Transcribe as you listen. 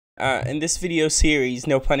In this video series,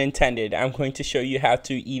 no pun intended, I'm going to show you how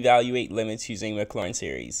to evaluate limits using Maclaurin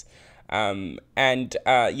series.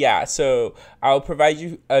 Yeah, so I'll provide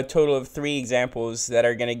you a total of 3 examples that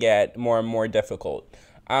are going to get more and more difficult.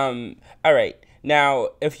 All right, now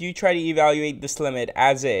if you try to evaluate this limit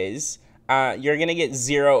as is, you're going to get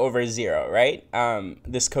 0 over 0, right?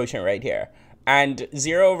 This quotient right here. And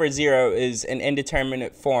 0 over 0 is an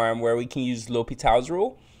indeterminate form where we can use L'Hopital's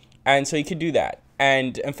rule. And so you could do that.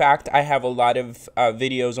 And in fact, I have a lot of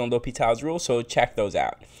videos on L'Hopital's rule, so check those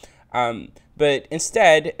out. But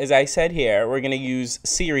instead, as I said here, we're going to use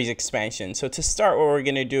series expansion. So to start, what we're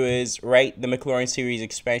going to do is write the Maclaurin series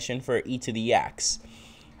expansion for e to the x.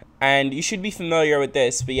 And you should be familiar with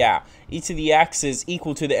this, but yeah, e to the x is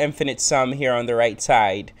equal to the infinite sum here on the right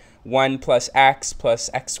side. 1 plus x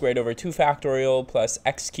squared over 2 factorial plus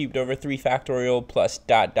x cubed over 3 factorial plus ...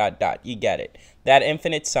 You get it. That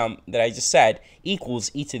infinite sum that I just said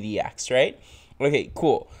equals e to the x, right? Okay,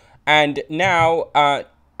 cool. And now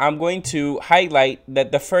I'm going to highlight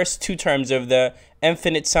that the first 2 terms of the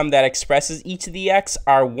infinite sum that expresses e to the x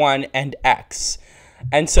are 1 and x.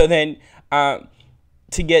 And so then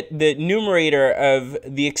to get the numerator of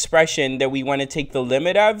the expression that we want to take the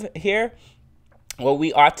limit of here, what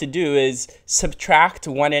we ought to do is subtract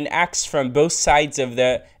 1 and x from both sides of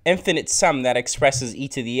the infinite sum that expresses e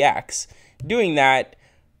to the x. Doing that,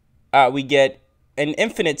 we get an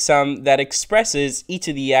infinite sum that expresses e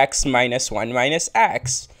to the x minus 1 minus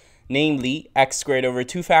x, namely x squared over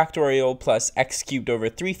 2 factorial plus x cubed over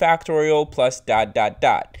 3 factorial plus ...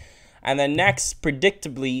 And then next,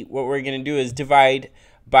 predictably, what we're going to do is divide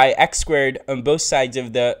by x squared on both sides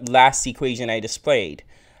of the last equation I displayed.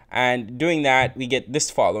 And doing that, we get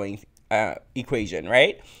this following equation,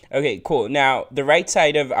 right? Okay, cool. Now, the right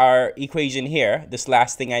side of our equation here, this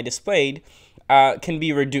last thing I displayed, can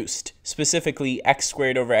be reduced. Specifically, x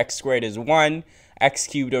squared over x squared is 1, x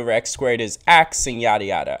cubed over x squared is x, and yada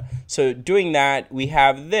yada. So doing that, we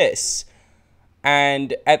have this.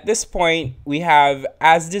 And at this point, we have,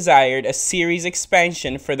 as desired, a series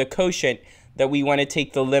expansion for the quotient that we want to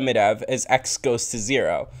take the limit of as x goes to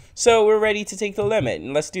 0. So we're ready to take the limit,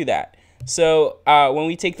 and let's do that. So when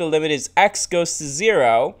we take the limit as x goes to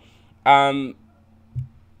 0,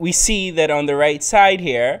 we see that on the right side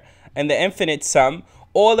here, in the infinite sum,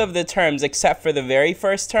 all of the terms except for the very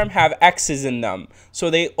first term have x's in them. So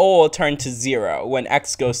they all turn to 0 when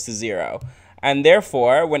x goes to 0. And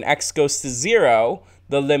therefore, when x goes to 0,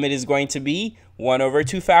 the limit is going to be 1 over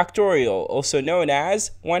 2 factorial, also known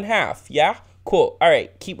as 1/2. Yeah? Cool. All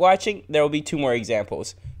right. Keep watching. There will be 2 more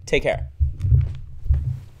examples. Take care.